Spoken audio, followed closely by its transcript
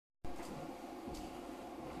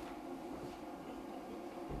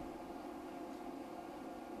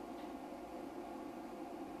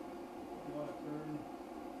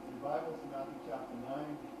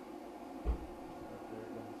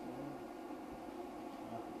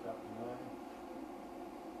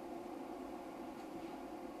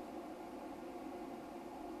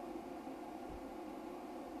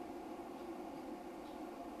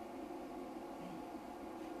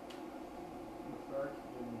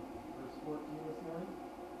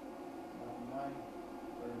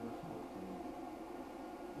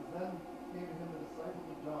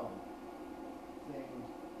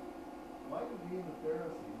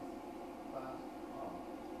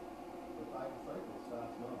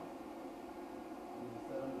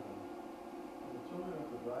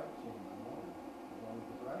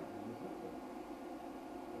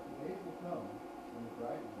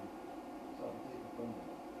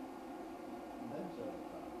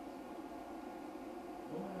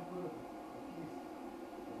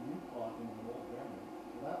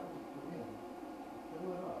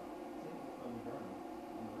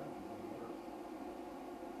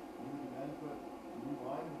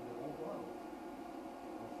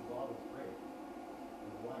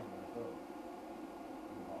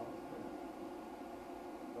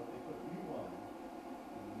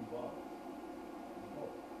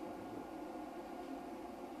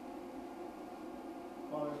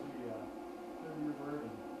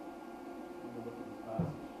look at this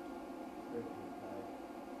passage. Great big guy.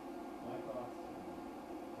 My thoughts and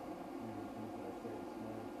things that I say this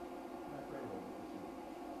morning, and I pray Lord that this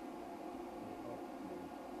would help you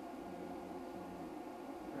and this morning.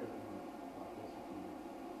 I pray that you would draw closer to you.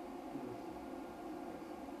 Do this in Christ.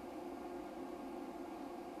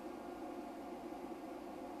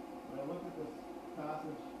 When I look at this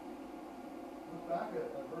passage, look back at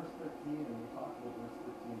verse 13, and we talked about verse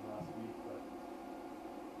 13 last week, but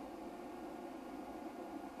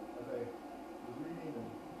as I was reading and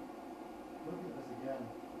looking at this again,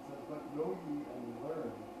 it says, "But know ye and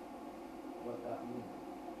learn what that means."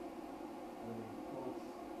 And he quotes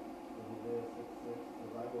from Hosea 6:6,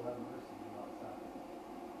 says, "I will have mercy and not sacrifice."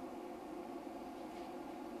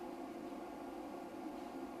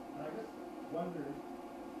 And I just wondered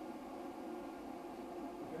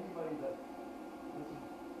if anybody that, this is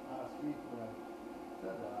last week when I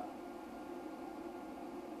said that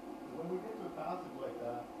when we get to a passage like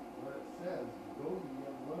that, where it says, "Go ye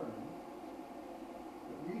and learn,"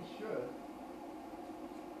 that we should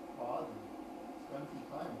pause and spend some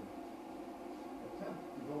time and attempt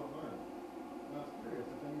to go and learn. And I was curious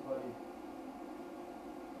if anybody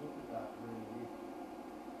looked at that during the week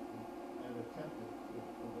and attempted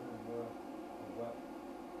to learn more of what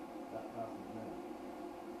that passage meant.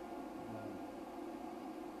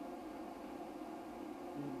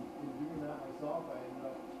 And in doing that myself, I ended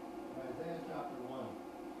up in Isaiah chapter 1.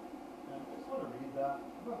 And I just want to read that.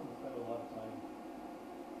 I'm not going to spend a lot of time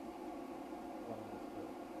on this, but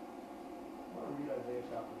I want to read Isaiah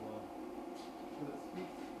chapter 1 because it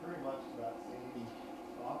speaks very much to that same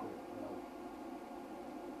topic of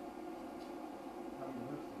having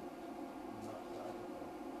mercy and not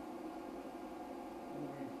sacrifice. I'm going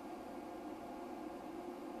to read,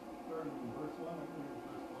 starting in verse 1, I'm going to read the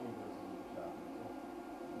first 20 verses of the chapter. So,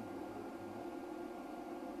 it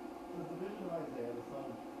says, "The vision of Isaiah, the son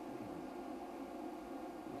of Amos,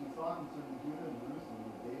 which he saw concerning Judah and Jerusalem in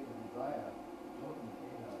the days of Uzziah, Jotham,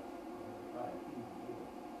 Ahaz, and Hezekiah, kings of Judah.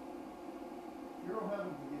 Hear, O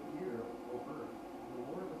heavens, and give ear, O earth, for the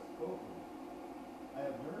Lord has spoken. I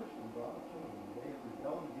have nourished and brought up children, and they have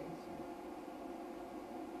rebelled against me.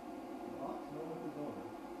 The ox knoweth his owner,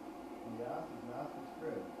 and the ass his master's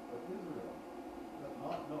crib, but Israel does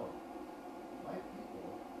not know. My people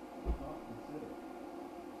does not consider.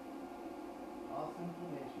 Ah, sinful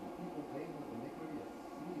nation, people laden with iniquity, a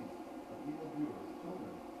seed of evildoers,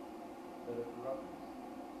 children that are corrupters.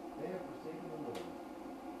 They have forsaken the Lord.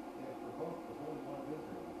 They have provoked the Holy One of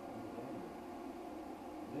Israel and his anger.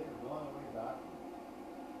 They have gone away backward.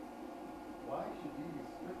 Why should ye be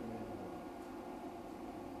stricken any more?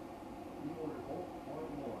 Ye will revolt more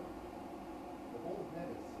and more. The whole head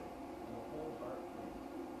is sick, and the whole heart faint.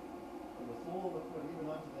 From the sole of the foot even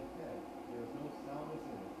unto the head, there is no soundness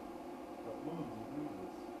in it, but wounds and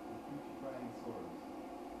bruises, and putrefying sores.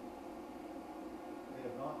 They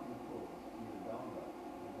have not been closed, neither bound up,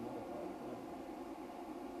 nor nullified with ointment.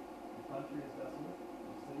 Your country is desolate,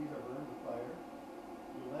 your cities are burned with fire.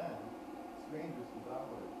 Your land, strangers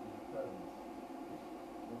devour it in your presence,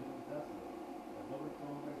 and it is desolate, as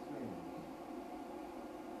overthrown by strangers.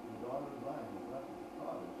 And the daughter of Zion is left as a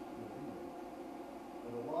cottage in the vineyard,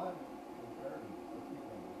 and a lodge in the garden of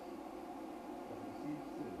cucumbers, as a besieged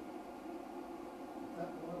city.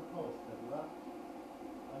 Except the Lord of hosts had left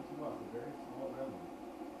unto us a very small remnant.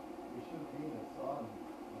 We should have been as Sodom,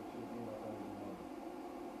 and we should have been like unto Gomorrah.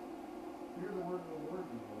 Hear the word of the Lord,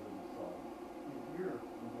 you rulers of Sodom. Give ear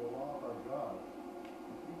unto the law of our God,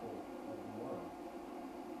 the people of Gomorrah.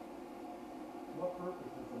 To what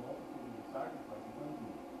purpose is the multitude of your sacrifices unto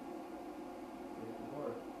me? Saith the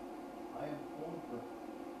Lord, I am full for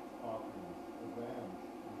offerings of rams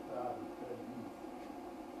and fat of fed beasts,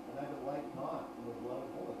 and I delight not in the blood of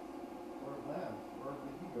bullocks, or of lambs, or of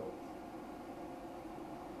the he-goats.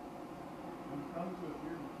 When you come to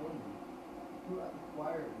appear before me, who hath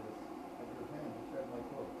acquired this at your hand to tread my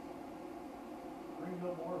courts? Bring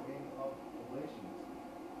no more vain oblations.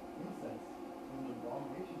 Incense is an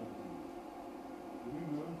abomination unto me. The new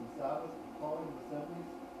moons and Sabbaths, the calling of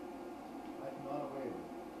assemblies, I cannot away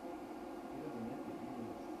with. It is iniquity, even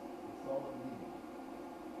the solemn meeting.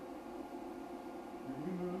 Your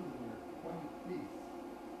new moons and your appointed feasts,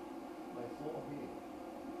 my soul hates.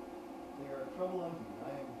 They are a trouble unto me,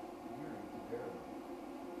 I am weary to bear them.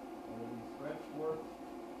 And when you stretch forth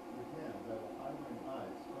your hands, I will hide mine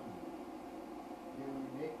eyes from you. Yea, when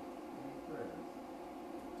you make any prayers,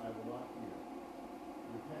 I will not hear.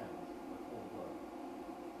 Your hands are full of blood.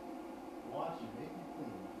 Wash you, make you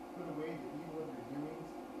clean. Put away the evil of your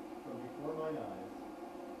doings from before mine eyes.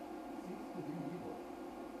 Cease to do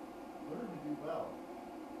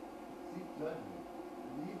judgment,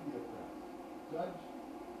 relieve the oppressed, judge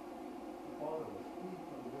the fatherless, plead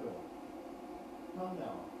for the widow. Come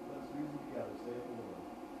now, let us reason together, saith the Lord.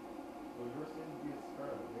 Though your sins be as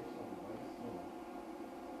scarlet, they shall be white as snow.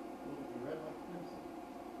 Though they be red like crimson,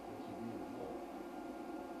 they shall be as wool.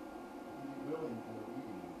 If you be willing and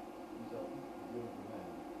obedient, you shall eat the good of the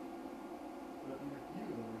land. But if you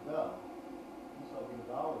refuse and rebel, you shall be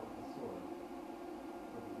devoured with the sword,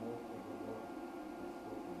 for the mouth of the Lord has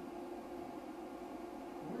spoken.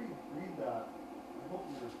 When we read that, I hope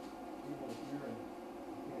you're able to hear and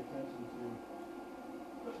pay attention to,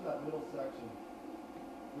 especially that middle section,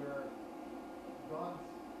 where God's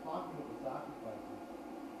talking about the sacrifices.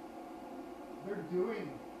 They're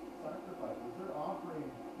doing sacrifices. They're offering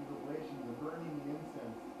these oblations and burning the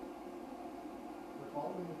incense. They're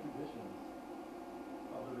following the traditions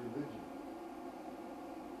of the religion.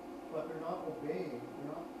 But they're not obeying,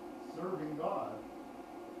 they're not serving God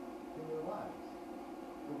in their lives.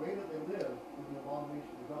 The way that they live is an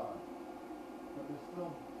abomination to God. But they're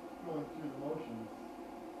still going through the motions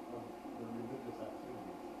of the religious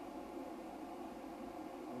activities.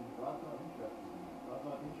 And God's not interested in that. God's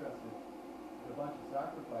not interested in a bunch of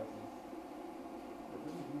sacrifices that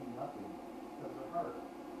really mean nothing because their heart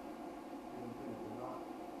isn't in it. They're not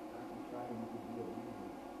actually trying to be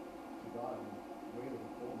obedient to God in the way that He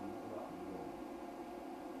told them to ought to do.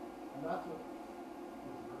 And that's what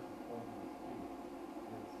this verse is pointing us to,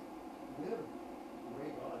 is live the way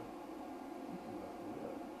God teaches us to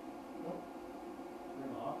live. Don't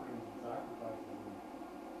bring offerings and sacrifices and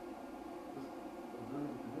just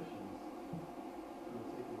observing traditions for the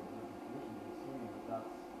sake of observing traditions and assuming that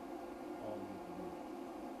that's all we need to do.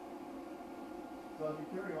 So as we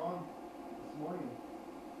carry on this morning,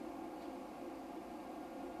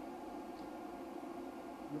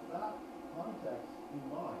 with that context in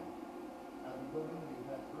mind, as we go into these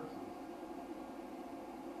next verses,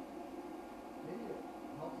 maybe it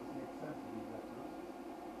helps us make sense of these next verses.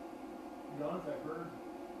 To be honest, I've heard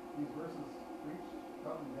these verses preached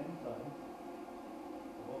probably many times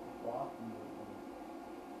about the cloth and the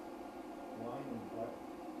wine and what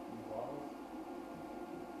these bottles.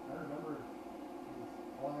 I remember these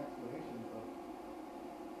long explanations of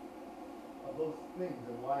those things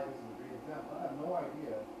and why this is a great example. I have no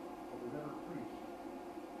idea what was ever preached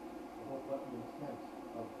about what the intent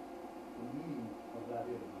of the meaning of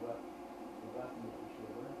that is, what the lesson that we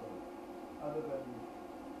should learn from it, other than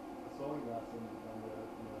a sewing lesson and the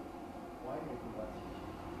winemaking lesson.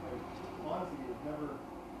 I honestly have never,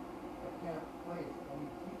 I can't place any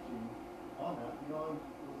teaching on that beyond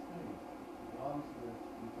those things. And obviously there's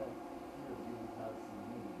intent here that Jesus has some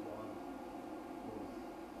meaning beyond those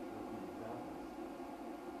earthly examples.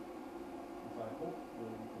 And so I hope that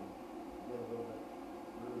we can get a little bit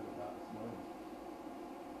further with that this morning.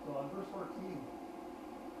 So on verse 14, it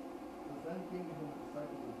says, Then came to him the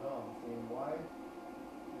disciples of John, saying, Why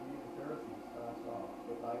do we the Pharisees fast off,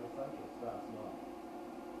 but thy disciples fast not?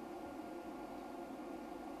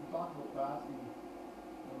 We talked about fasting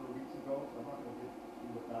a number of weeks ago, so I'm not going to get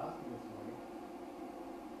into fasting this morning.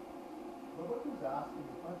 But look who's asking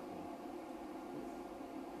the question. It's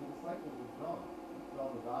the disciples of John. It's John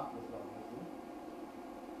the Baptist, obviously.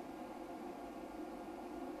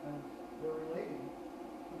 And they're relating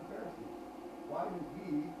to the Pharisees. Why do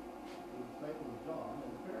we, the disciples of John,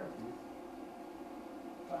 and the Pharisees,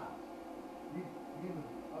 fast?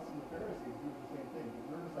 Us and the Pharisees do the same thing, but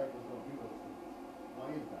your disciples don't do those things. Why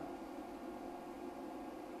is that?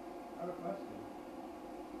 I have a question.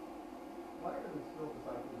 Why are they still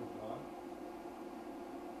disciples of John?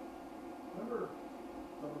 Remember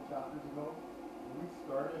several chapters ago, when we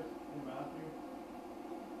started in Matthew,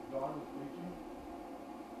 John was preaching,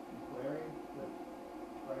 declaring that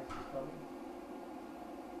Christ was coming.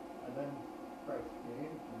 And then Christ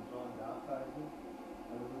came, and John baptized him,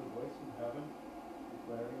 and there was a voice from heaven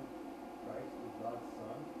declaring Christ was God's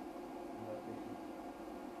Son, and that they should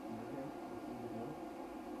hear him, listen to him.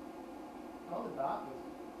 John the Baptist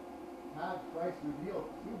had Christ revealed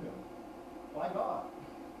to him by God.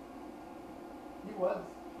 He was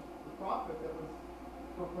the prophet that was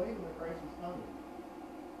proclaiming that Christ was coming.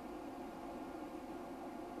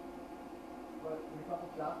 But in a couple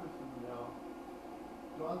chapters from now,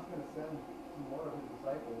 John's going to send some more of his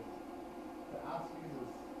disciples to ask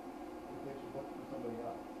Jesus if they should look for somebody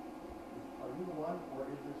else. Are you the one, or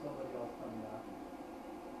is there somebody else coming after you?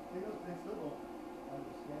 They still don't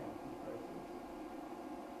understand who Christ is.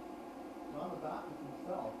 John the Baptist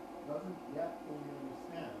himself doesn't yet fully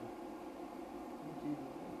understand who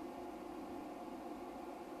Jesus is.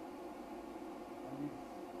 And these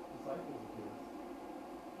disciples of his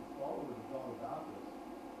followers of John the Baptist,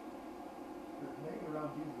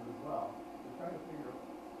 around Jesus as well. They're trying to figure out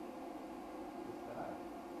this guy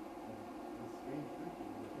and this strange preaching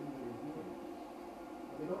and the things that he's doing.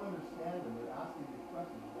 But they don't understand him. They're asking these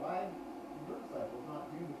questions. Why do your disciples not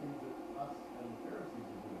do the things that us and the Pharisees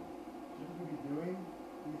are doing? Shouldn't we be doing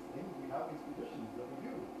these things? We have these traditions that we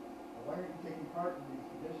do. And why aren't you taking part in these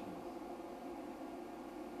traditions?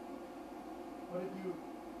 But if you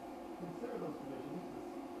consider those traditions, this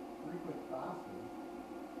frequent fasting,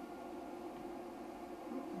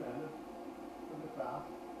 who commanded them to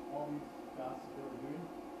fast all these fasts that they were doing?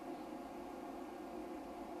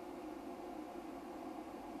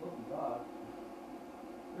 Look at God.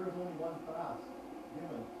 There is only one fast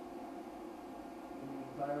given in the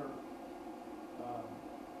entire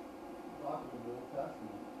document of the Old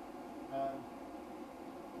Testament. And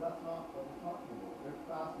that's not what we're talking about. They're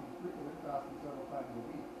fasting frequently, they're fasting several times a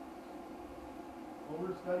week. When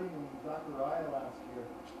we were studying in Zechariah last year,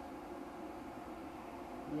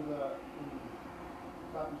 there's in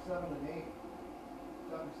chapter 7 and 8,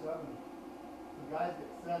 chapter 7, the guys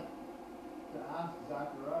get sent to ask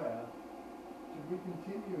Zechariah, should we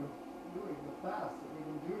continue doing the fast that we've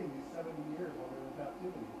been doing these 70 years while we were in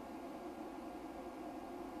captivity?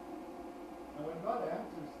 And when God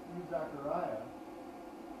answers through Zechariah,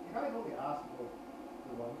 the guys only asked for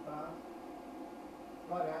one fast.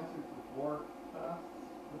 God answered for 4 fasts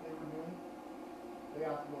that they were doing. They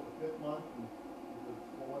asked about the 5th month, and he says,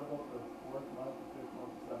 well, what about the 4th month, the 5th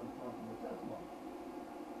month, the 7th month, and the 10th month?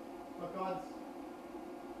 But God's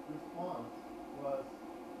response was,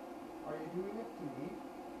 are you doing it to me?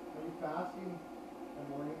 Are you fasting and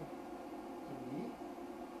mourning to me?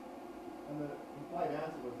 And the implied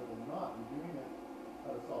answer was that they're not. They're doing it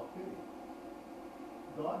out of self-pity.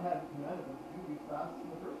 God hadn't commanded them to do these fasts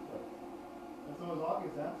in the first place. And so his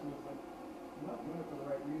obvious answer was like, you're not doing it for the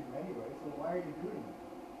right reason anyway, so why are you doing it?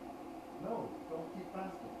 No, don't keep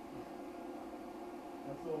fasting.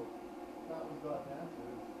 And so that was God's answer.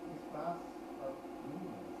 These fasts are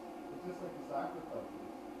meaningless. It's just like the sacrifices.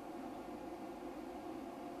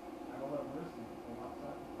 I will have mercy and not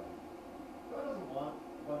sacrifice. God doesn't want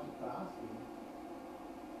a bunch of fasting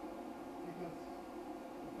because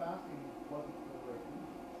the fasting wasn't for the right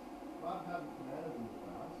reasons. God hadn't commanded them to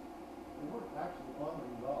fast. They weren't actually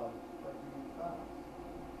honoring God by doing the fast.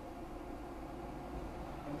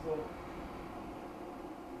 And so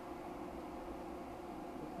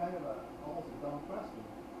it's kind of almost a dumb question.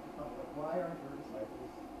 Like, why aren't your disciples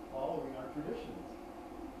following our traditions?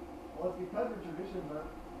 Well, it's because our traditions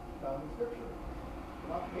aren't found in Scripture. They're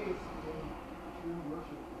not based in true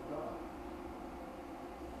worship of God.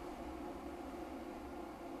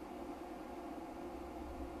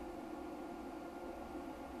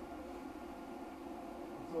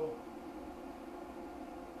 And so,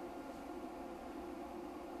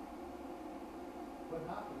 what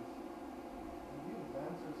happens? And Jesus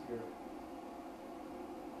answers here.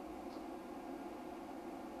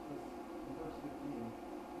 In verse 15,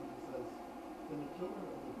 Jesus says, then the children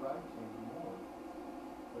of the bride chamber mourn,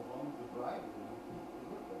 as long as the bridegroom is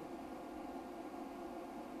with them.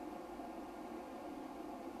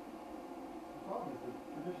 The problem is that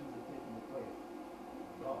traditions have taken the place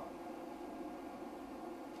of God.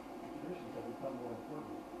 The traditions have become more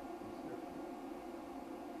important than Scripture.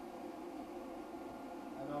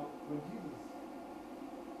 And now, when Jesus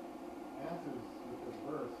answers with this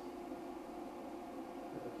verse,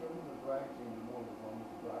 that the children of the bride chamber mourn as long as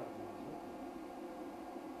the bridegroom is with them,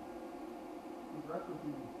 he's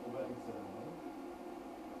referencing the wedding ceremony,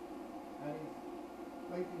 and he's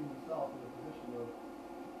placing himself in the position of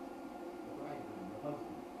the bridegroom, the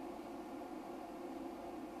husband.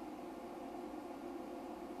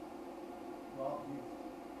 Well, these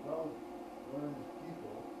well-learned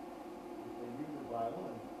people, if they knew the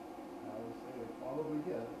Bible, and I would say they probably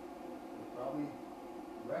did, they probably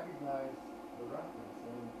recognized the reference.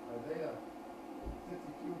 In Isaiah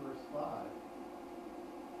 62 verse 5,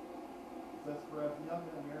 it says, for as the young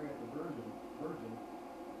men marry at the virgin,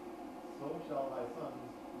 so shall thy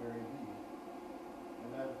sons marry thee.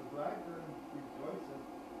 And as the bridegroom rejoiceth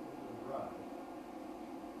over the bride,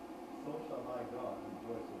 so shall thy God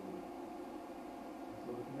rejoice over thee. And so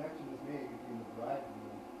the connection is made between the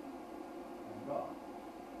bridegroom and God,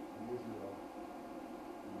 and Israel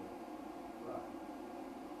and the bride.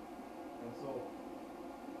 And so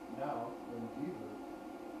now, when Jesus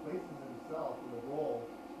places himself in the role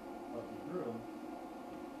of the groom,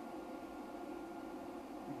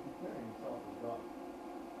 he's declaring himself as God.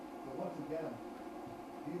 So once again,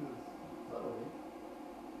 Jesus subtly,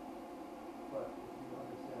 but if you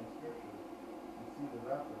understand Scripture, you see the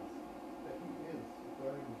reference that he is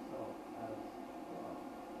declaring himself as God.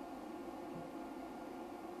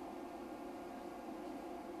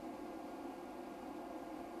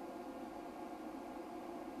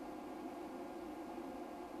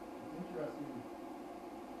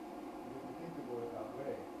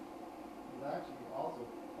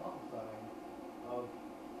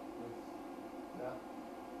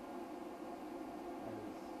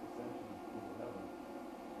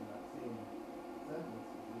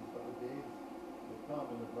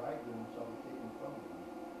 bridegroom shall be taken from them,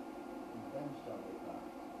 and then shall they fast.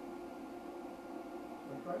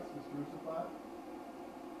 When Christ was crucified,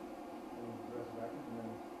 and he was resurrected, and then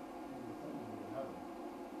he ascended into heaven,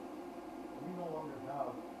 we no longer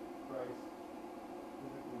have Christ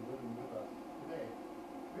physically living with us today.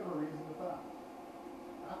 We have a reason to fast.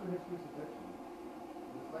 After his crucifixion,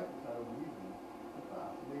 the disciples had a reason to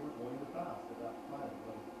fast. They were going to fast at that time,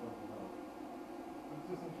 let us point it out. But it's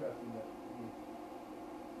just interesting that he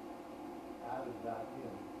added that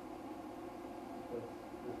in, because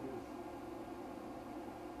there is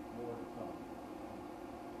more to come.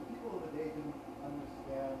 The people of the day didn't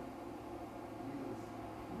understand Jesus.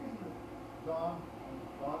 The reason John and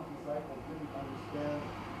John's disciples didn't understand,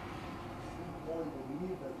 didn't fully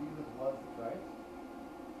believe that Jesus was the Christ,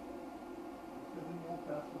 because in the Old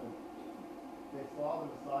Testament, they saw the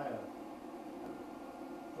Messiah,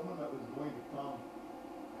 someone that was going to come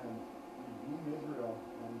and redeem Israel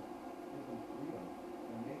and give them freedom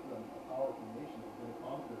and make them a powerful nation that was going to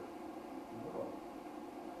conquer the world.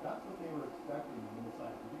 That's what they were expecting the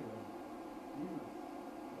Messiah to do. And Jesus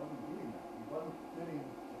wasn't doing that. He wasn't fitting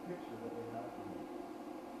the picture that they had for him.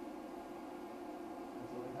 And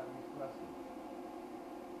so they had these questions.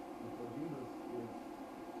 And so Jesus is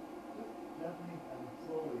just gently and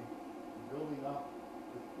slowly building up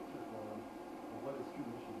this picture for them of what his true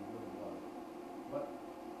mission really was. What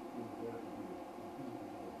he was there to do, and who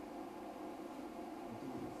he was. And so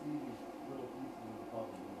we can see these little pieces of the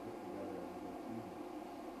puzzle being put together as we go through this.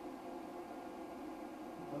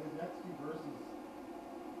 Well, these next few verses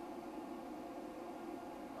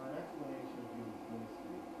are an explanation of Jesus'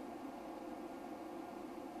 ministry.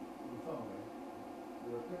 In some way,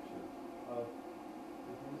 they're a picture of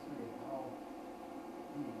his ministry and how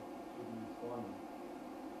he should be responding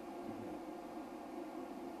to him.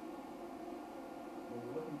 When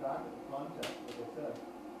we're looking back at the context, like I said,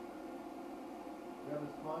 we have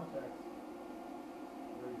this context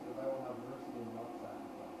where he says, I will have mercy and not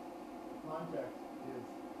sacrifice. The context is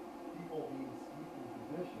people being steeped in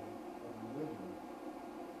tradition of religion,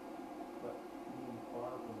 but being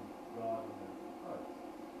far from God in their hearts.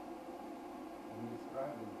 And he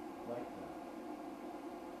described them like that.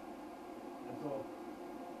 And so,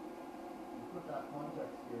 we put that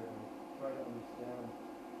context here and try to understand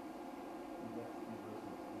the next few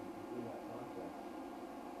verses within that context.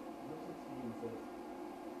 Verse 16 says,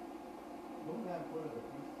 no man putteth a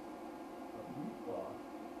piece of new cloth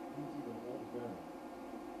into an old garment.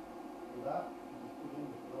 For that, you just put in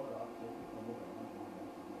to throw it off, take it from the garment, and it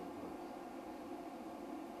makes it really worse.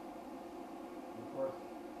 And of course,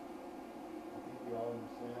 I think we all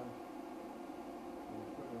understand when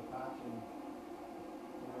you're putting a patch in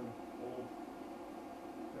torn old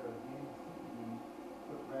pair of jeans, you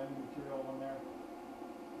put brand new material on there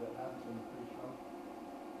that hasn't been pre-shrunk.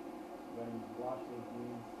 When you wash those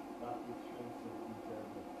jeans, that gets shrunk so that you tear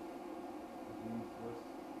the jeans worse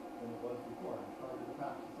than it was before. And it's harder to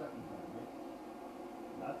patch the second time, right?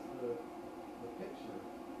 And that's the picture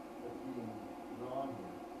that's being drawn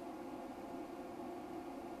here.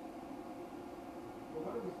 But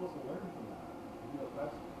what are we supposed to learn from that? The real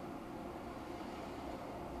question.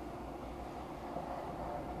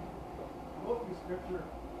 Go through Scripture,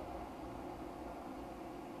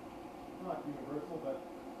 not universal, but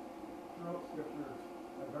throughout Scripture,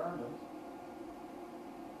 a garment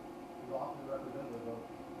is often representative of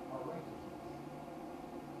our righteousness.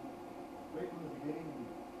 Right from the beginning, in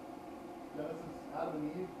Genesis, Adam and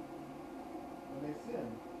Eve, when they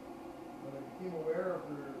sinned, when they became aware of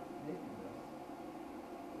their nakedness,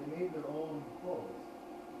 they made their own clothes.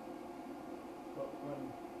 But when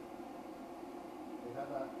they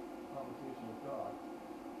had that conversation with God,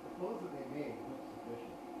 the clothes that they made weren't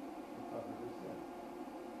sufficient to cover their sin.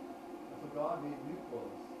 And so God made new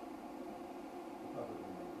clothes to cover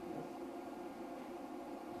their nakedness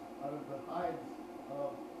out of the hides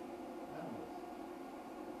of animals.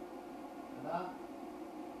 And that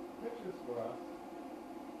pictures for us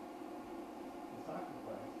the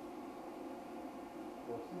sacrifice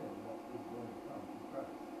for sin that is going to come through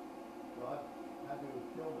Christ. God had to have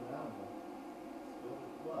killed an animal, spilled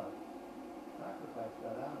his blood, sacrifice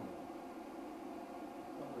that animal to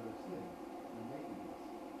cover their sin and nakedness.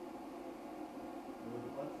 There was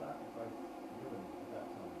a blood sacrifice given at that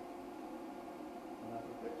time. And that's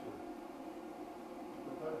a picture, a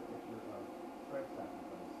prophetic picture of Christ's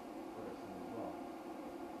sacrifice for our sin as well.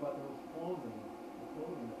 But those clothing, the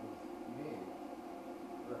clothing that was made,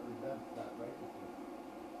 represents that righteousness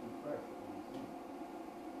through Christ that we receive.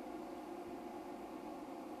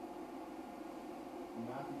 In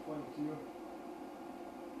Matthew 22,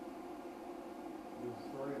 there's a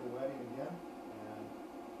story of the wedding again, and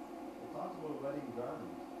wedding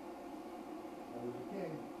garment. And there's a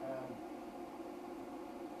king, and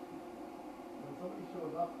when somebody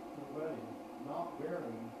shows up to the wedding not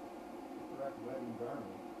wearing the correct wedding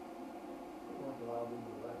garment, they weren't allowed into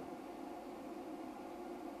the wedding.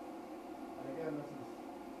 And again, this is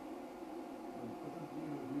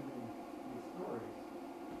Jesus using these stories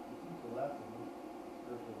to teach a lesson of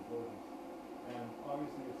spiritual importance. And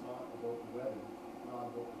obviously it's not about the wedding, it's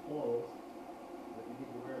not about the clothes, that you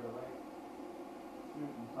need to wear the right suit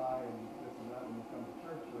and tie and this and that when you come to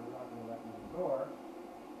church, or we're not going to let you in the door.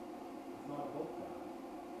 It's not about that.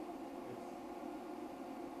 It's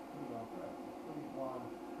putting on Christ. It's putting on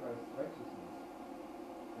Christ's righteousness.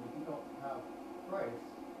 And if you don't have Christ,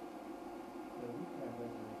 then we can't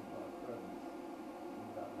enter into God's presence in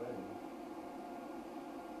that wedding.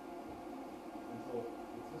 And so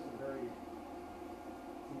it's just a very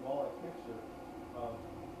symbolic picture of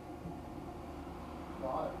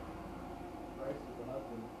God, Christ as the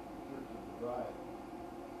husband, the church as the bride,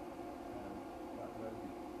 and that wedding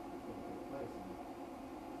is going to take place. And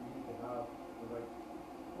we need to have the right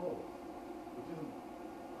clothes, which isn't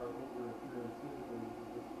our outward appearance physically, it's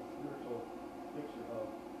just a spiritual picture of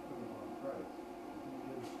putting on Christ. He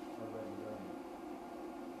is our wedding garment.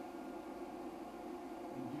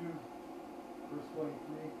 In Jude, verse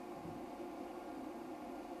 23,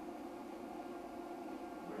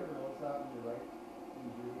 ever notice that when you write in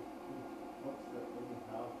Jude, books that only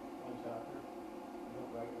have one chapter, you don't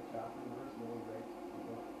write the chapter and verse, you only write the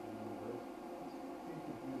book and then the verse. It seems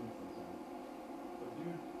confusing sometimes. But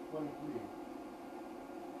Jude 23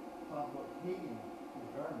 talks about hating his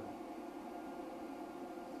garment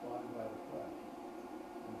spotted by the flesh.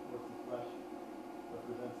 And of course the flesh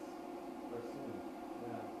represents our sin.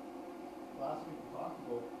 And last week we talked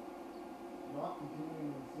about not continuing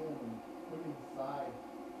in sin and putting aside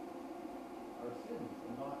our sins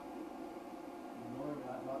and not ignoring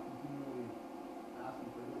that, not continually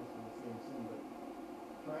asking forgiveness for the same sin, but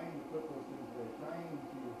trying to put those things away, trying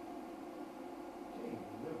to change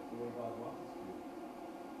and live the way God wants us to.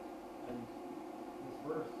 And this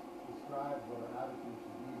verse describes what our attitude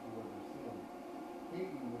should be towards our sin.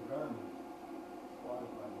 Hating the garment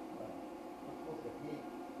spotted by the flesh. We're supposed to hate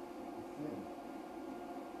the sin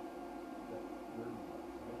that burdens us,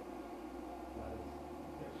 right? That is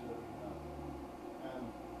the picture that we have. And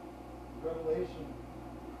Revelation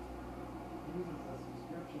uses this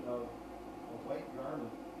description of a white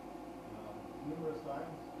garment numerous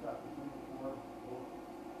times. Chapter 3 and 4 both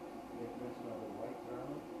make mention of a white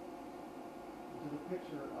garment, which is a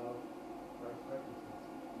picture of Christ's righteousness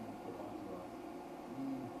being put onto us,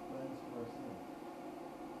 being cleansed from our sin.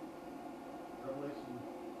 Revelation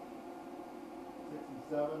 6 and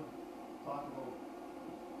 7 talk about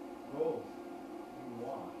robes being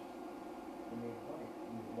washed and made white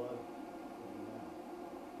in the blood of the Lamb.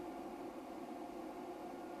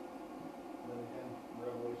 And then again,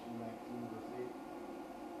 Revelation 19, verse 8,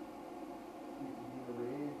 speaks of being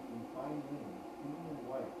arrayed in fine linen, clean and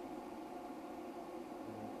white.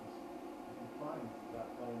 And if you find that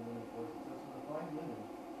fine linen, of course, it says, for the fine linen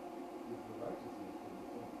is the righteousness of the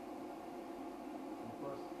saints. And of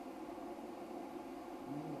course,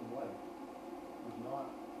 clean and white is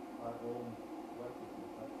not our own righteousness.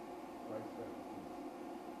 That's Christ's righteousness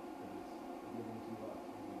that is given to us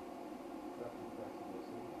when we accept Christ as our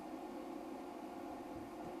Savior.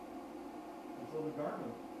 And so the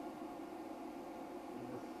garment in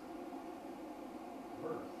this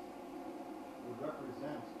verse would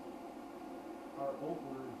represent our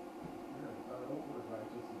outward appearance, our outward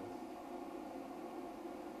righteousness.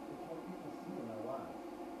 It's what people see in our lives.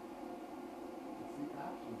 It's the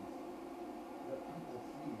actions that people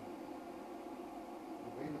see,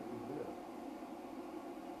 the way that we live.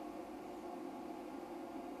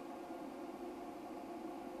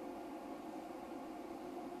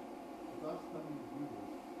 It's us coming to Jesus.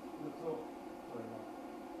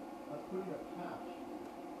 Us putting a patch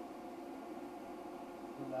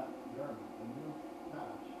in that garment, a new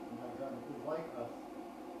patch in that garment. Because like us,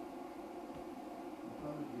 we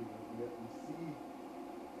come to Jesus, we get to see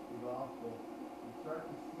the gospel, we start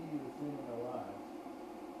to see the sin in our lives,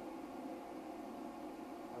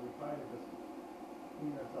 and we try to just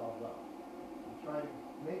clean ourselves up. We try to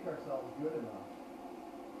make ourselves good enough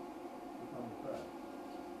to come to Christ.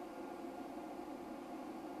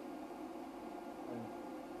 And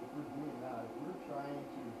if we're doing that, if we're trying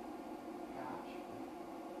to patch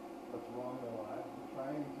what's wrong in our lives, we're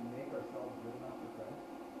trying to make ourselves good enough for Christ,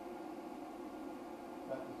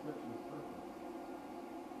 that description is perfect.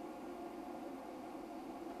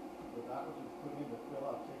 But that which is put in to fill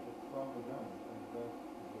up, take it from the garment, and the rest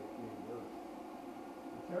is what being worse.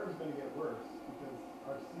 The terror is going to get worse because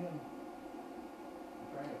our sin,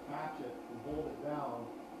 we're trying to patch it and hold it down,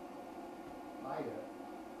 hide it,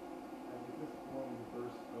 and it's just going to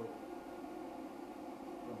burst out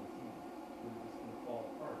from the seams. We're just going to fall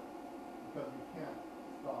apart because we can't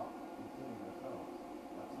stop from sinning ourselves.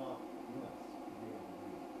 That's not in us to be able to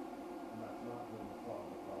do, and that's not going to solve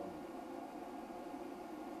the problem.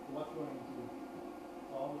 So what's going to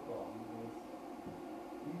solve the problem is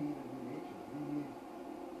we need a new nature. We need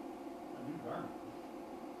a new garment.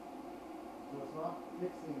 So it's not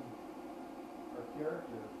fixing our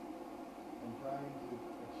character and trying to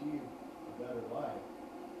achieve a better life.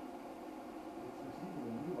 It's receiving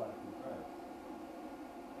a new life in Christ.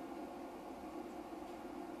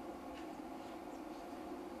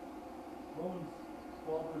 Romans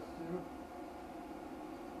 12 verse 2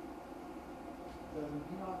 says, "And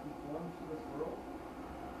be not conformed to this world,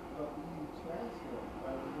 but be ye transformed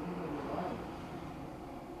by the renewing of your mind,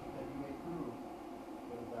 that you may prove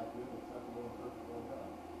what is that good, acceptable, and perfect will of God."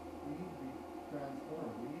 We need to be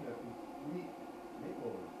transformed. We need a complete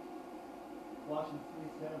makeover. Colossians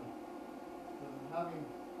 3:10 says, "And having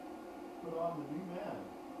put on the new man,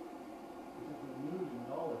 which is renewed in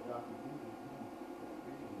knowledge after the image of him that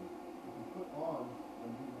created him." We can put on a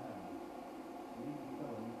new man. We need to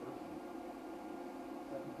become a new person.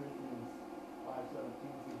 2 Corinthians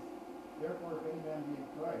 5:17 says, "Therefore, if any man be in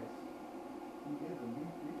Christ, he is a new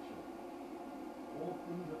creature. Old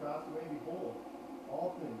things are passed away, behold, all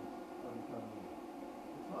things are become new."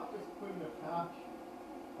 It's not just putting a patch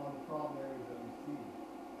on the problem areas that we see.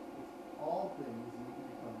 It's all things need to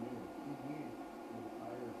become new. We need an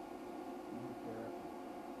entire new character.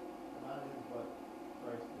 And that is what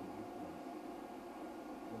Christ will do for us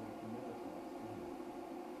when we commit ourselves to him.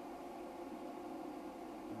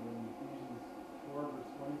 And then Ephesians 4 verse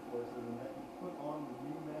 24 says, "And that you put on the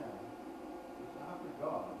new man, which after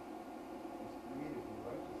God was created in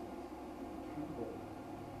righteousness and true holiness."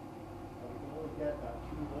 And we can only get that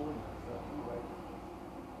true holiness, that true righteousness,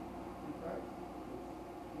 through Christ.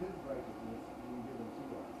 It's his righteousness being given to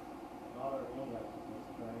us, not our own righteousness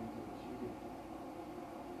trying to achieve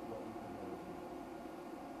what we can never do.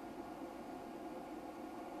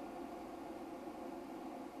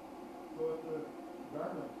 So if the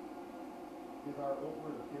garment is our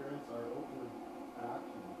outward appearance, our outward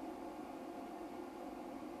action,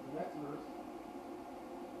 the next verse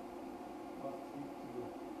must speak to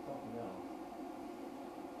something else.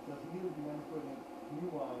 It says, "Neither do men put in new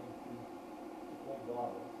wine into old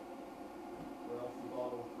bottles, or else the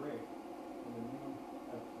bottles break, and the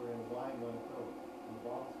wine runneth out, and the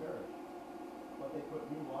bottles perish. But they put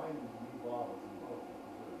new wine into new bottles, and both are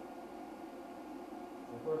preserved."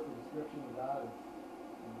 And of course, the description of that is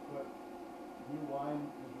when you put new wine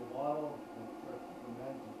into a bottle, and it starts to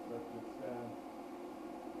ferment, and it starts to expand.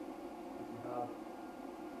 If you have,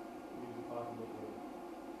 we usually talk about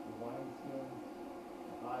the wine skins,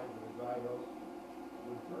 the hides that are dried out,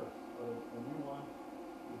 would burst, but a new one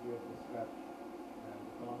would be able to stretch and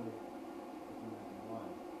accommodate the fermenting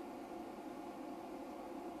wine.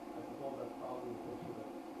 I suppose that's probably the picture that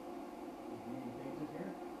is being painted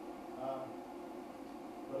here.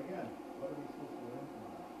 But again, what are we supposed to learn from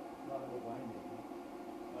that? It's not about winemaking.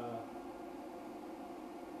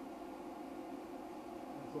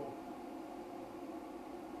 And so,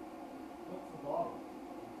 what's the bottle?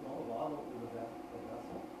 Well, the bottle is a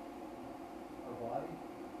vessel. Our body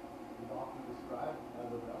is often described as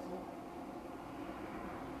a vessel.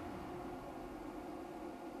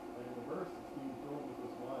 And in the verse, it's being filled with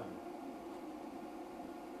this wine.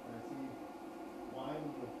 And I see wine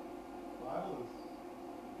in the Bible is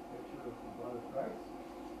a picture of the blood of Christ.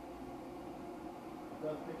 It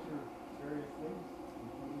does picture various things,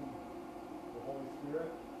 including the Holy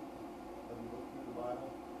Spirit, as we look through the Bible.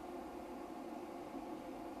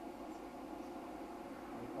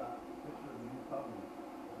 It's that picture of the new covenant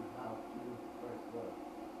that we have through Christ's blood.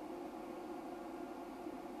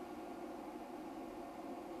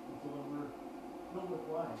 And so when we're filled with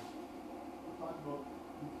wine, we talk about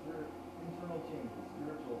internal changes,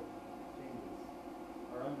 spiritual changes,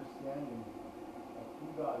 our understanding of who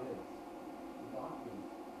God is, the doctrines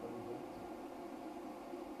that we hold to.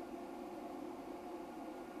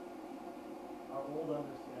 Our old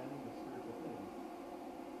understanding of spiritual things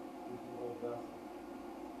is the old vessel.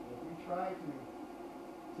 And if we try to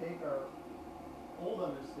take our old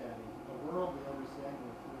understanding, a worldly understanding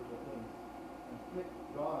of spiritual things, and fit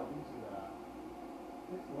God into that,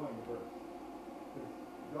 it's going to burst. Because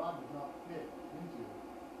God does not fit into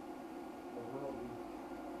a worldly,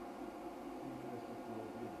 humanistic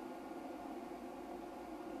worldview.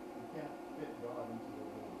 We can't fit God into the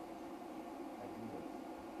old ideas.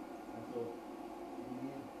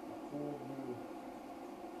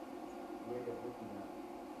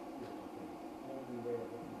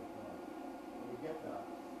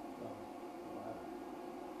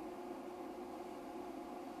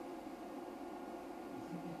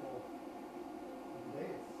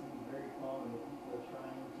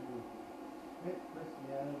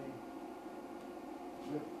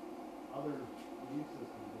 other belief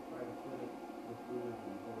systems, they try to fit it with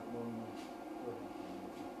Buddhism or with Mormonism,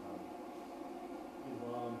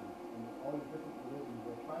 Islam, and all these different religions.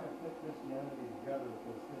 They're trying to fit Christianity together with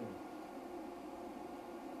those things.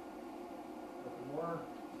 But the more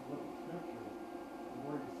you look at Scripture, the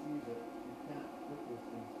more you see that you can't put those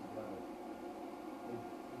things together. They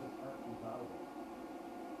just aren't compatible.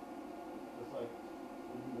 Just like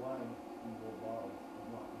the new wine in the old bottles is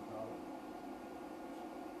not compatible.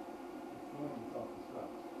 It's going to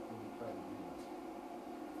self-destruct when you try to do that.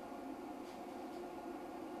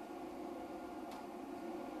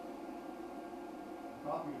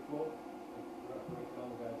 Copy a quote, I write down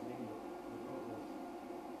the guy's name that wrote this.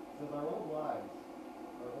 It says, our old lives,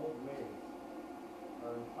 our old ways,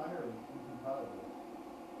 are entirely incompatible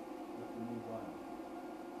with the new wine.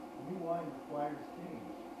 The new wine requires change,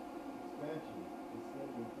 expansion, and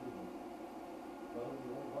steady improvement. But in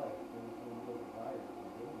the old life, there was no real desire or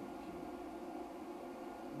ability to change.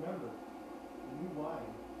 Remember, the new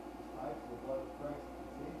wine is tied to the blood of Christ the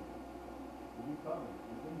Savior. The new covenant,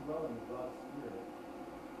 the indwelling of God's Spirit,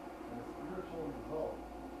 and the spiritual result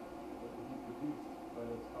that will be produced by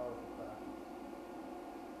those powerful factors.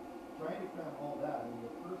 Trying to cram all that into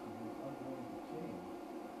a person who is unwilling to change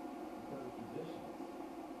because of traditions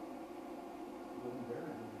will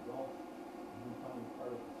invariably result in him becoming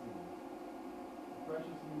part of the scene. The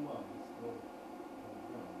precious new wine is still on the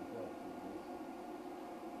ground and dead to the waste.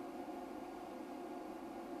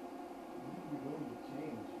 We need to be willing to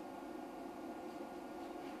change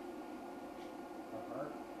our heart,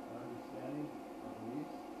 our understanding, our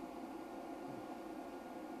beliefs,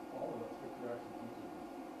 all of what Scripture actually teaches us.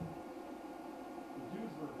 The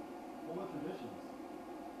Jews were full of traditions.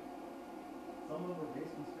 Some of them were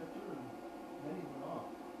based in Scripture, and many were not.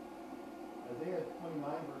 Isaiah 29,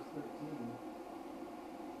 verse 13,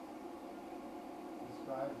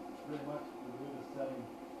 describes very much the religious setting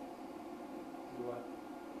to what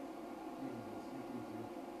Jesus is speaking to.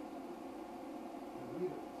 I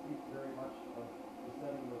believe it speaks very much of the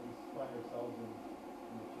setting that we find ourselves in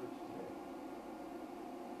the church today.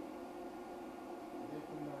 Isaiah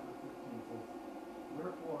 29, verse 15 says,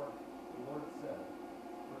 wherefore the Lord said,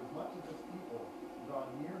 for as much as this people draw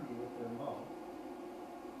near me with their mouth,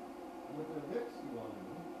 and with their lips do honor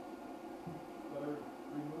me, but are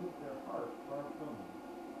removed their heart far from me,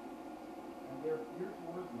 and their fear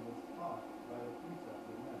towards me is taught by the precept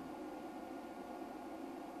of men.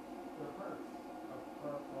 Their hearts are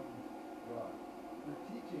far from God. They're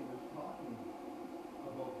teaching, they're talking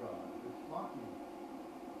about God. They're talking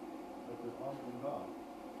that they're honoring God.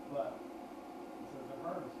 But it says their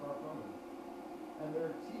heart is far from Him. And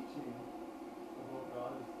their teaching about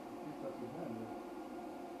God is the precepts of men.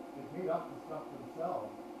 They've made up the stuff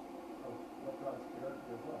themselves of what God's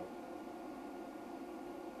character is like.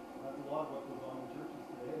 And that's a lot of what goes on in churches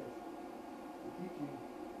today. Is the teaching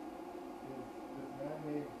is this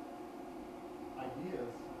man-made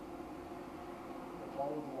ideas that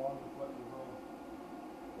follows along with what the world,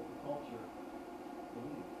 what the culture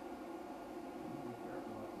believes. We need to be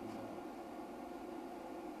careful not to do that.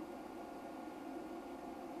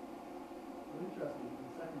 But interesting,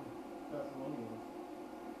 in 2 Thessalonians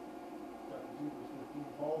chapter 2, verse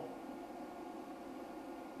 15, Paul,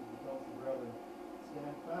 as he tells the brethren,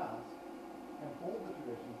 stand fast and hold the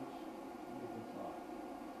traditions which you have been taught,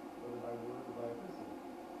 whether by word or by epistle.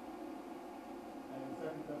 And in 2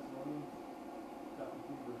 Thessalonians chapter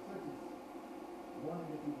 3, verse 6, the warning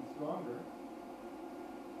gets even stronger.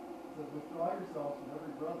 It says, withdraw yourselves from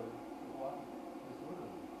every brother who walketh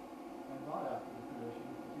disorderly, and not after the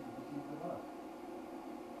traditions which he received of us.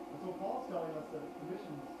 And so Paul's telling us that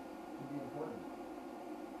traditions can be important.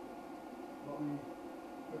 What we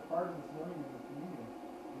took part in this morning in the communion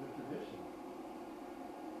is a tradition.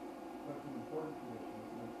 But it's an important tradition.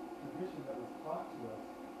 It's a tradition that was taught to us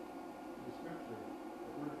through Scripture,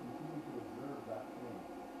 that we're to continue to observe that thing.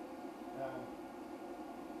 And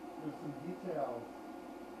there's some details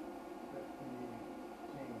that can be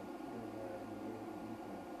changed here and there in the way that we do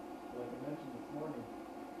things. So like I mentioned this morning,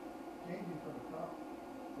 changing from a cup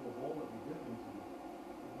to a bowl that we dip into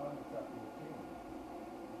is not an acceptable change,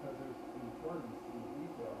 because there's an importance in the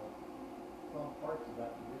detail of some parts of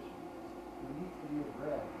that tradition. There needs to be a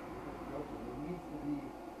bread that gets broken. There needs to be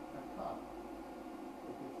a cup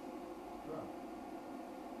that gets drunk.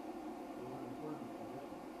 Those are important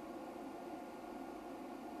traditions.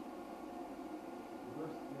 The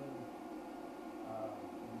verse in the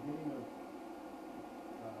beginning of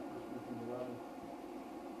 1 Corinthians 11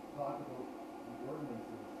 talk about the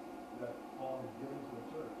ordinances that Paul had given to the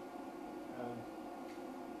church. And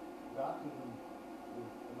baptism is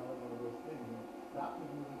another one of those things. And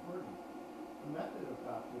baptism is important. the method of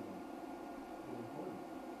baptism is important.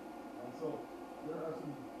 And so there are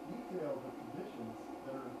some details of traditions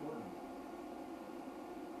that are important.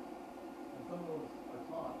 And some of those are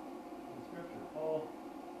taught in Scripture. Paul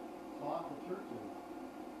taught the churches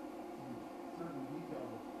some certain details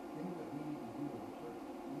of things that we need to do in the church.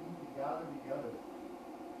 We need to gather together.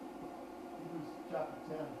 Hebrews chapter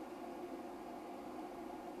 10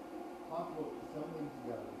 talk about assembling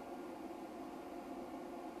together.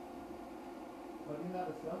 But in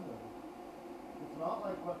that assembling, it's not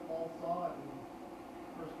like what Paul saw in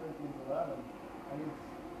 1 Corinthians 11, and he's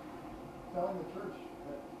telling the church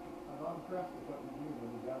that I'm not impressed with what you're doing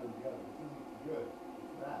when you gather together. This isn't good.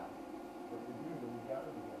 It's bad. What you're doing when you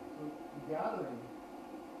gather together. So the gathering,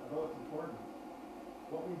 although it's important,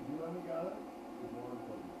 what we do when we gather is more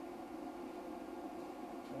important.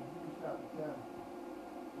 In Hebrews chapter 10,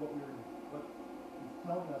 what he's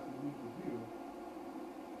telling us we need to do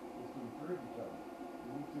is to encourage each other.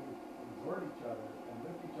 We need to exhort each other and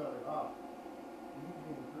lift each other up. We need to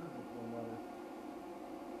be an encouragement to one another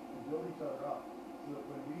and build each other up so that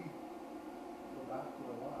when we go back to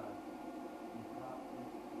our lives,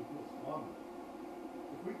 we feel stronger.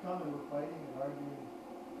 If we come and we're fighting and arguing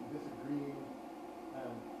and disagreeing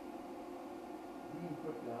and being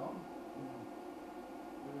put down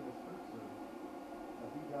during this church service, as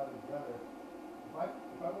we gather together, if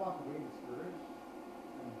I walk away discouraged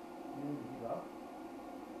and feeling to give up,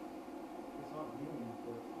 it's not doing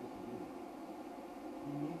what it's supposed to do.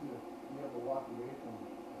 You need to be able to walk away from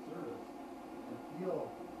the service and feel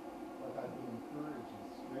like I've been encouraged and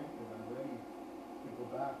strengthened and I'm ready to go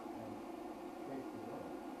back and face the Lord.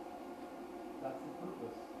 That's the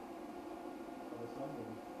purpose of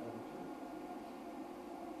assembling as a church.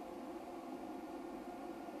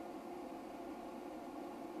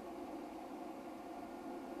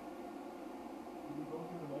 We go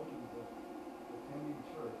through the motions of attending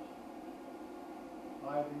church,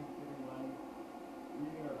 tithing, giving money,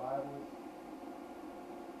 reading our Bibles,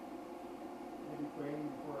 maybe praying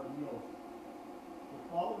before our meals. We're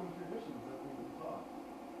following traditions that we've been taught.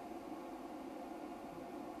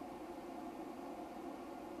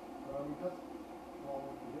 But are we just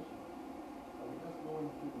following traditions? Are we just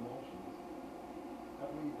going through the motions?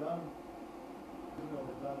 Have we done, Israel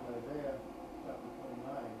has done in Isaiah chapter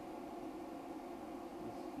 29, we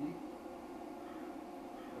speak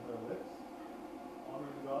with our lips,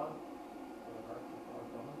 honoring God, but our hearts are far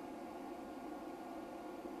from Him?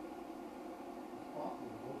 It's possible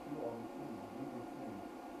to go through all these things, do these things,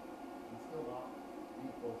 and still not be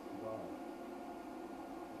close to God.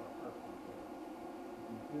 If our hearts aren't there. If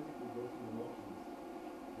we physically go through the motions,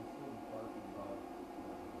 we'll still be far from God.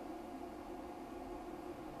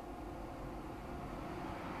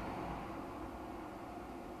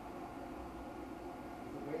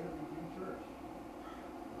 The way that we do church,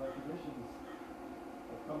 our traditions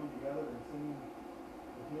of coming together and singing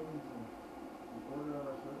the hymns and the order of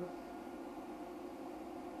our service,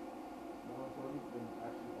 more important than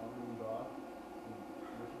actually honoring God and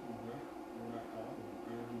worshiping Him during that time and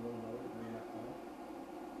encouraging one another during that time.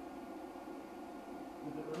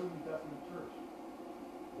 Did the early New Testament church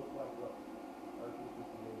look like what our churches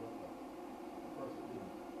today look like? Of course it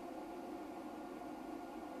didn't.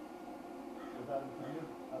 Was that intended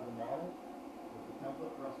as a model, as a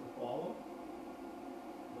template for us to follow?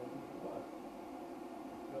 I don't think it was.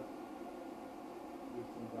 It's just there's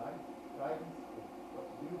some guidance of what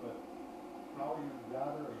to do, but how you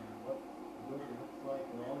gather and what the building looks like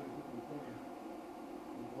and all these different things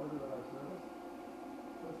in order of our service,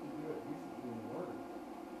 just to do it decently in order.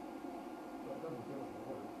 But it doesn't give us an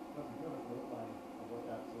order. It doesn't give us an outline of what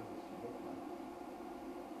that service should look like.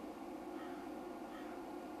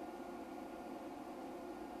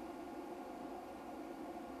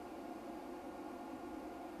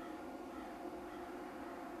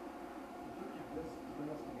 Bring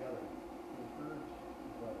us together to encourage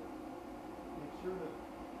each other. Make sure that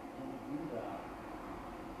when we do that,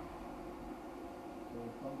 when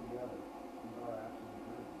we come together, we are actually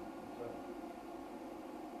encouraging each other.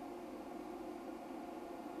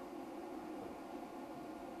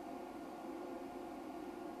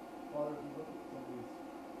 Father, as we look at some of these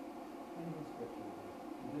things in Scripture, the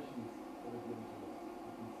conditions that are given to us,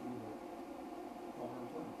 we can see that some are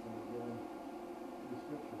important, some are given through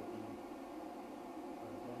Scripture that we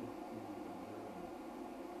intended to observe.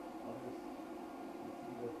 Others we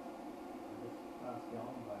see that are just passed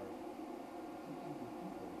down by teachings of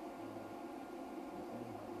people and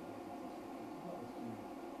saying how the basis of Scripture. So help us to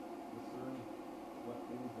discern what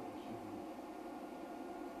things that we should be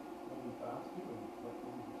holding fast to and what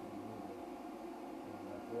things we should be willing to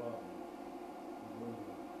go out and be willing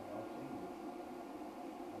to allow changes.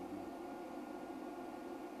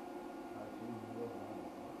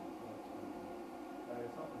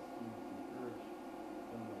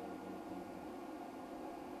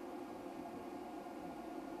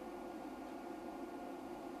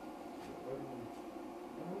 Where do you